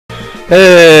Hello,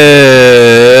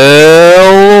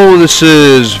 this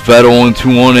is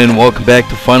Veto121 and welcome back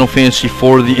to Final Fantasy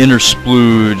IV the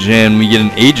Intersplooge, and we get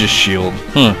an Aegis shield.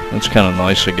 That's kind of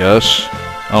nice, I guess.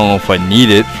 I don't know if I need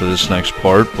it for this next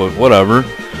part, but whatever.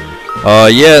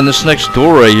 Yeah, and this next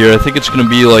door right here, I think it's gonna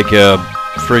be like a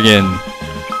friggin...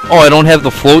 Oh, I don't have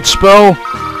the float spell?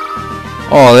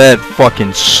 Oh, that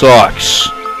fucking sucks.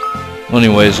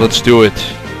 Anyways, let's do it.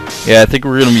 Yeah, I think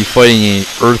we're gonna be fighting a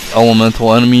earth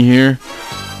elemental enemy here.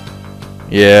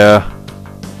 Yeah,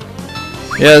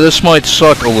 this might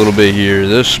suck a little bit here.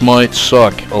 This might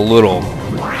suck a little.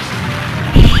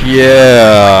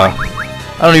 Yeah,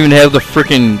 I don't even have the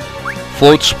freaking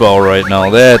float spell right now.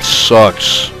 That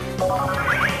sucks.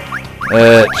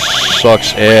 That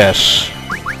sucks ass.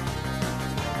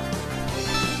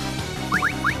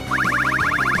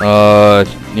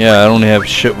 Yeah, I don't have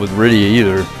shit with Rydia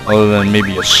either, other than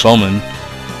maybe a summon.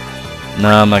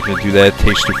 Nah, I'm not gonna do that. It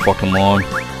takes too fucking long.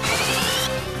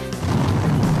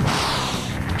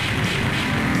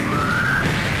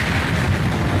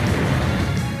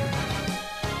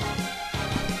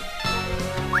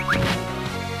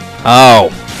 Ow.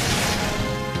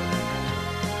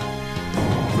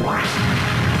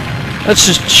 That's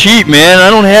just cheap, man. I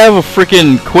don't have a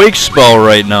freaking quake spell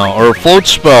right now, or a float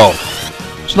spell.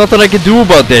 There's nothing I can do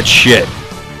about that shit.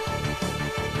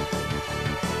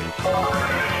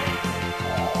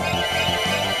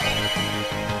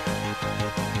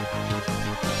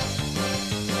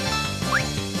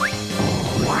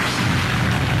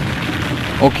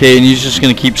 Okay, and he's just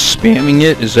gonna keep spamming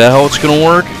it? Is that how it's gonna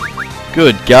work?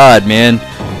 Good God, man.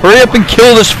 Hurry up and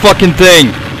kill this fucking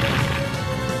thing!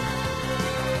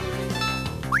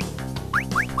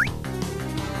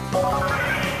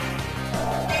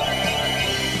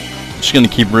 Just gonna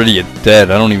keep Rydia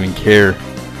dead. I don't even care.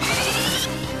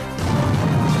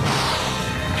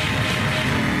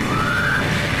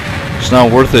 It's not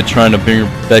worth it trying to bring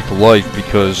her back to life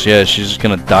because, yeah, she's just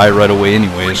gonna die right away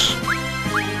anyways.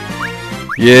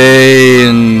 Yay,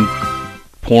 and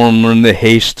poor him learn the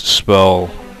haste spell.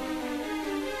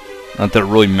 Not that it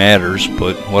really matters,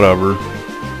 but whatever.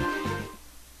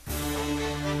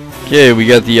 Okay, we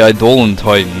got the Eidolon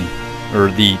Titan. Or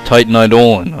the Titan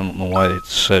Eidolon. I don't know why they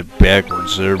said it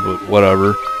backwards there, but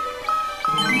whatever.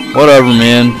 Whatever,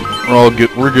 man. We're all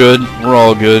good. We're good. We're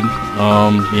all good.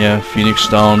 Yeah, Phoenix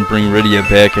down. Bring Rydia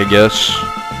back, I guess.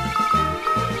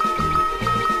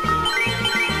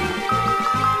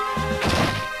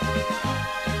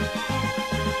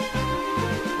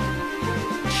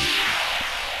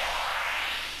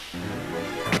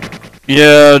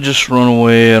 Yeah, just run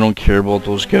away. I don't care about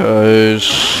those guys.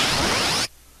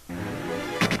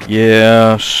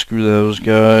 Yeah, screw those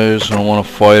guys. I don't want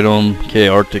to fight them. Okay,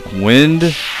 Arctic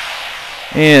Wind.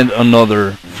 And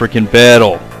another freaking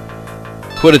battle.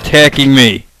 Quit attacking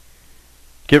me.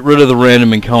 Get rid of the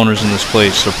random encounters in this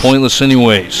place. They're pointless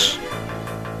anyways.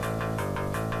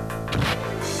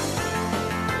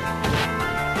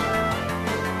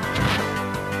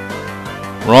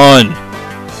 Run.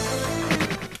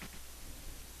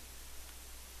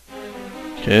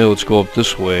 Okay, let's go up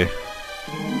this way.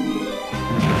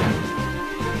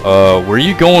 Where are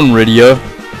you going, Rydia?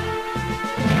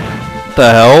 What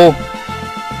the hell?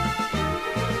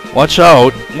 Watch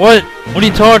out. What? What are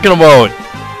you talking about?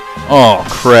 Oh,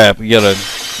 crap. We gotta...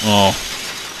 Oh.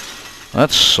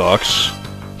 That sucks.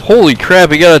 Holy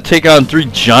crap, we gotta take on 3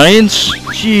 giants?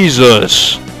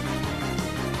 Jesus.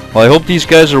 Well, I hope these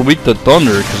guys are weak to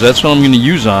thunder, because that's what I'm gonna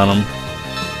use on them.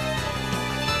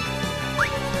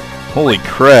 Holy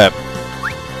crap.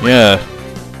 Yeah.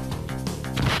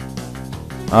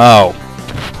 Ow.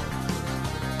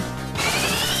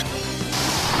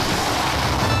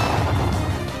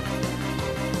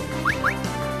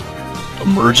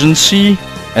 Emergency?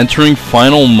 Entering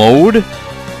final mode?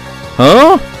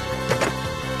 Huh?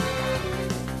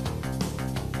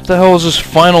 What the hell is this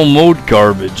final mode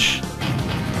garbage?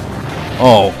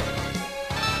 Oh.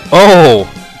 Oh!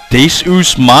 Deus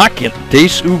Ex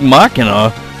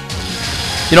Machina?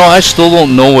 You know, I still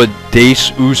don't know what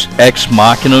Deus Ex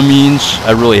Machina means.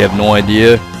 I really have no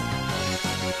idea.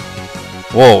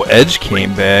 Whoa, Edge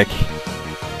came back.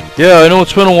 Yeah, I know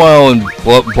it's been a while and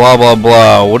blah blah blah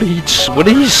blah. What did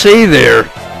he say there?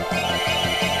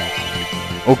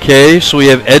 Okay, so we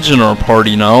have Edge in our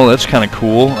party now. That's kind of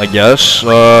cool, I guess.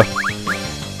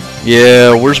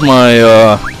 Yeah, where's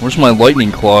my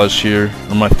lightning claws here?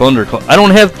 Or my thunder claws? I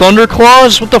don't have thunder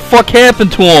claws? What the fuck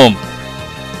happened to them?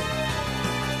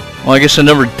 Well, I guess I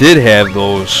never did have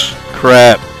those.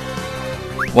 Crap.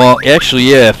 Well, actually,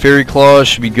 yeah, Fairy Claws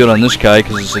should be good on this guy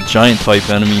because it's a giant type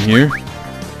enemy here.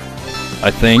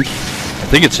 I think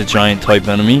it's a giant type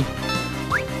enemy.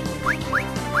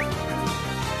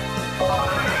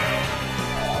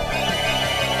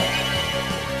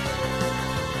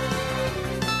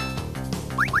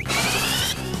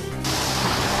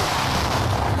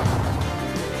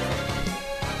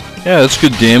 Yeah, that's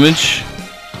good damage.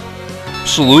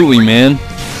 Absolutely, man.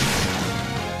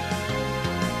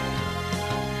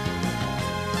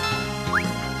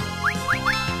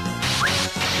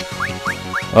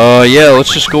 Yeah,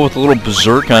 let's just go with a little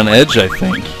berserk on Edge, I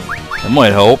think. That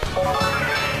might help.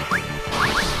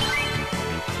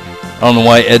 I don't know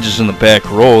why Edge is in the back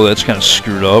row. That's kind of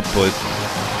screwed up, but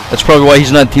that's probably why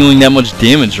he's not dealing that much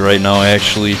damage right now,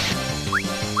 actually.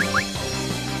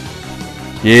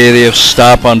 Yeah, they have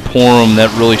stop on Porum.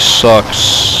 That really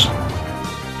sucks.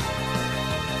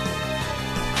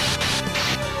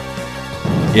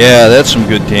 Yeah, that's some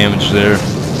good damage there.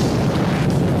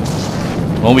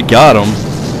 Well, we got him.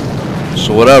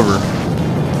 So whatever.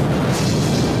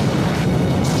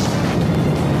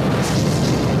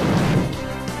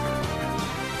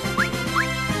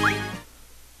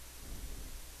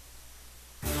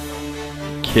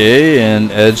 Okay,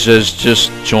 and Edge has just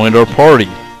joined our party,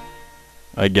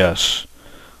 I guess.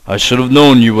 I should have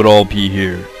known you would all be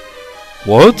here.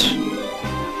 What?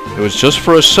 It was just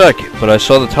for a second, but I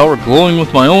saw the tower glowing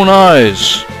with my own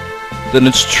eyes. Then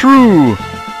it's true!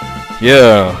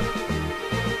 Yeah.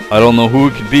 I don't know who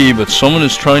it could be, but someone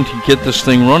is trying to get this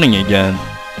thing running again.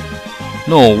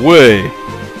 No way.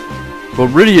 But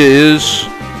Rydia is...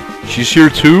 She's here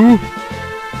too?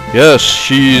 Yes,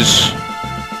 she's...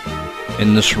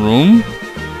 in this room?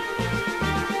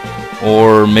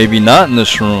 Or maybe not in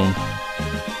this room.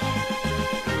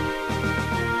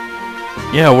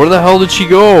 Yeah, where the hell did she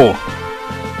go?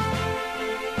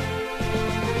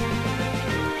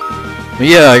 But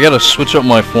yeah, I gotta switch up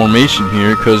my formation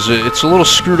here because it's a little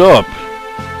screwed up.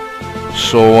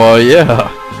 So, yeah.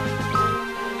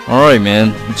 Alright,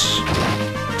 man.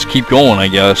 Let's keep going, I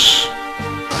guess.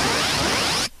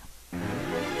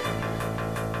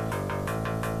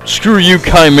 Screw you,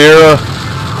 Chimera.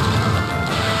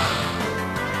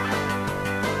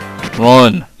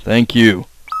 Run. Thank you.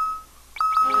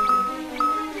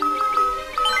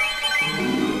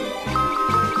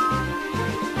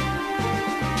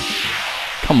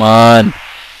 Come on.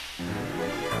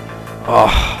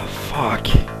 Oh, fuck.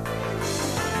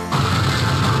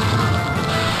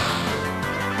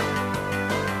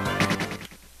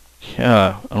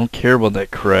 Yeah, I don't care about that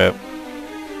crap.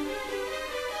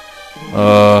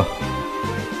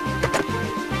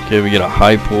 Okay, we get a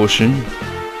high potion.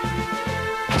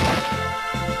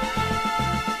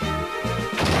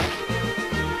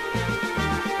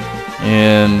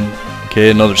 And,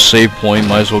 okay, another save point.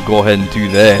 Might as well go ahead and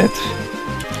do that.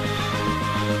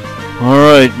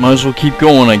 Alright, might as well keep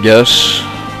going, I guess.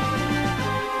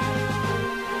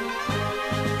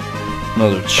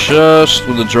 Another chest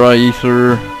with a dry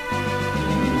ether.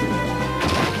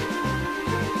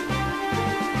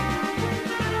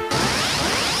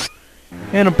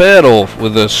 And a battle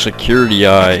with a security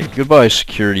eye. Goodbye,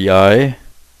 security eye.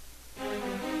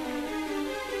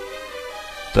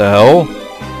 The hell?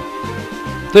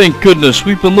 Thank goodness,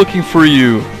 we've been looking for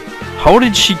you. How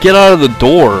did she get out of the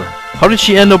door? How did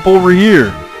she end up over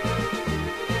here?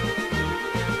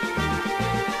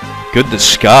 Good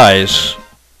disguise.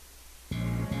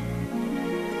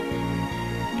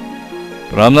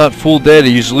 But I'm not fooled that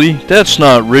easily. That's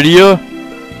not Rydia.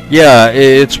 Yeah,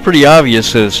 it's pretty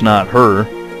obvious that it's not her.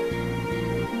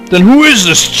 Then who is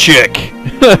this chick?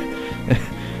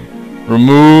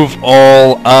 Remove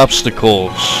all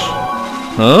obstacles.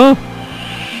 Huh?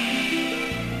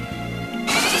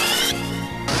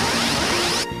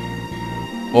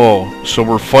 Oh, so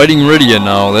we're fighting Rydia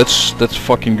now. That's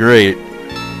fucking great.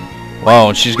 Wow,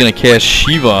 and she's gonna cast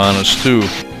Shiva on us too.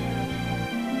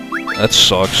 That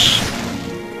sucks.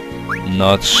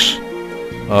 Nuts.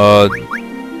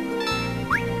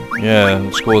 Yeah,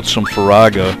 let's go with some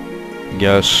Faraga, I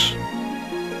guess.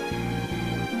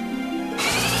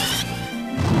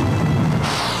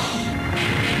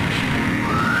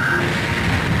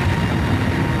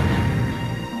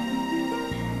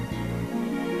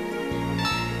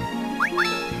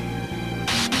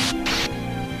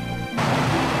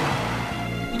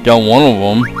 Got one of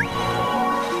them.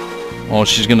 Oh,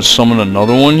 she's gonna summon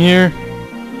another one here?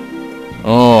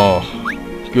 Oh,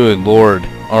 good lord.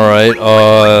 Alright,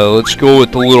 let's go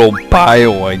with the little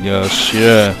bio, I guess,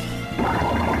 yeah.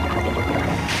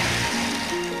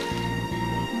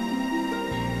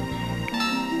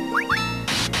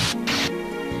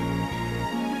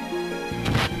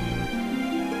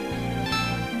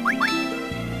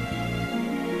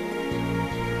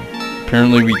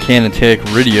 Apparently we can't attack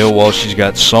Rydia while she's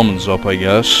got summons up, I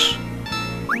guess.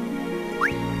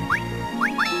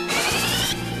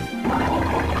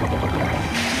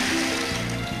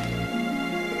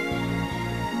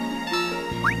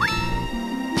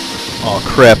 Oh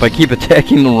crap, I keep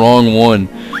attacking the wrong one.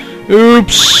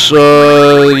 Oops.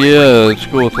 Yeah, let's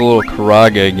go with a little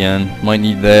Karaga again. Might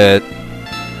need that.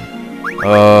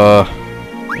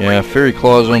 Yeah, Fairy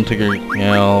Claws, I don't think are...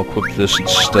 Yeah, I'll equip this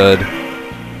instead.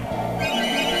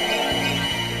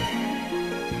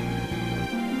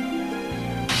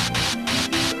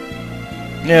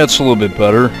 Yeah, it's a little bit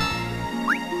better.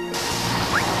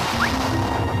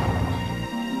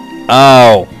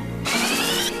 Ow!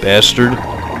 Bastard.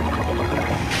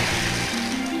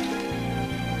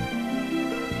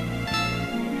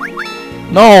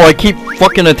 No, I keep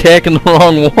fucking attacking the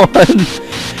wrong one.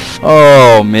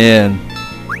 Oh, man.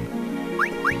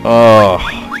 Oh,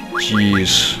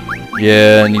 jeez.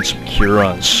 Yeah, I need some cure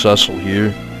on Cecil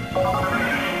here.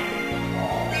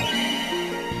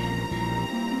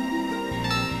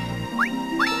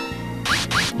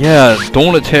 Yeah,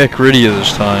 don't attack Rydia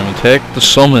this time. Attack the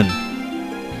summon.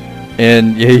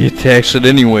 And, yeah, he attacks it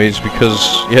anyways because,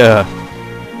 yeah.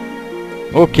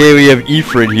 Okay, we have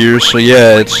Ifrit here, so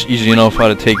yeah, it's easy enough how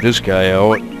to take this guy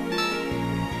out.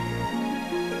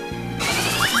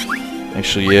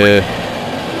 Actually, yeah.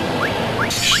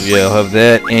 Yeah, I'll have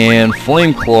that, and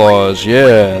Flame Claws,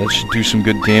 yeah, that should do some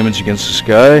good damage against this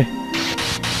guy.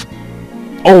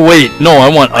 Oh wait, no, I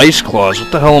want Ice Claws,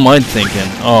 what the hell am I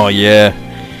thinking? Oh yeah.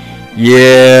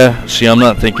 Yeah, see, I'm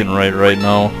not thinking right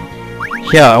now.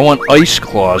 Yeah, I want Ice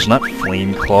Claws, not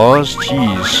Flame Claws,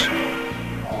 jeez.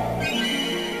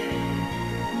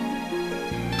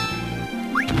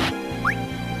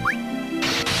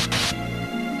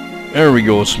 There we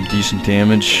go, with some decent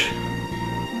damage.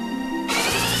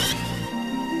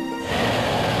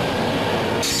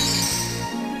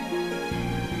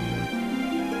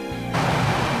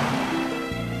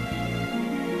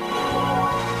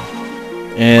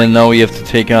 And now we have to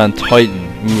take on Titan.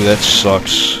 Ooh, that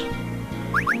sucks.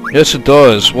 Yes, it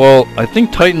does. Well, I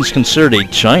think Titan's considered a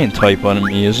giant type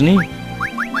enemy, isn't he?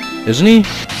 Isn't he?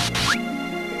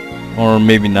 Or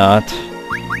maybe not.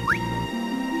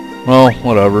 Well,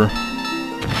 whatever.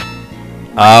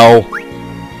 Ow.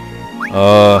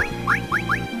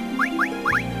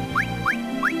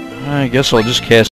 I guess I'll just cast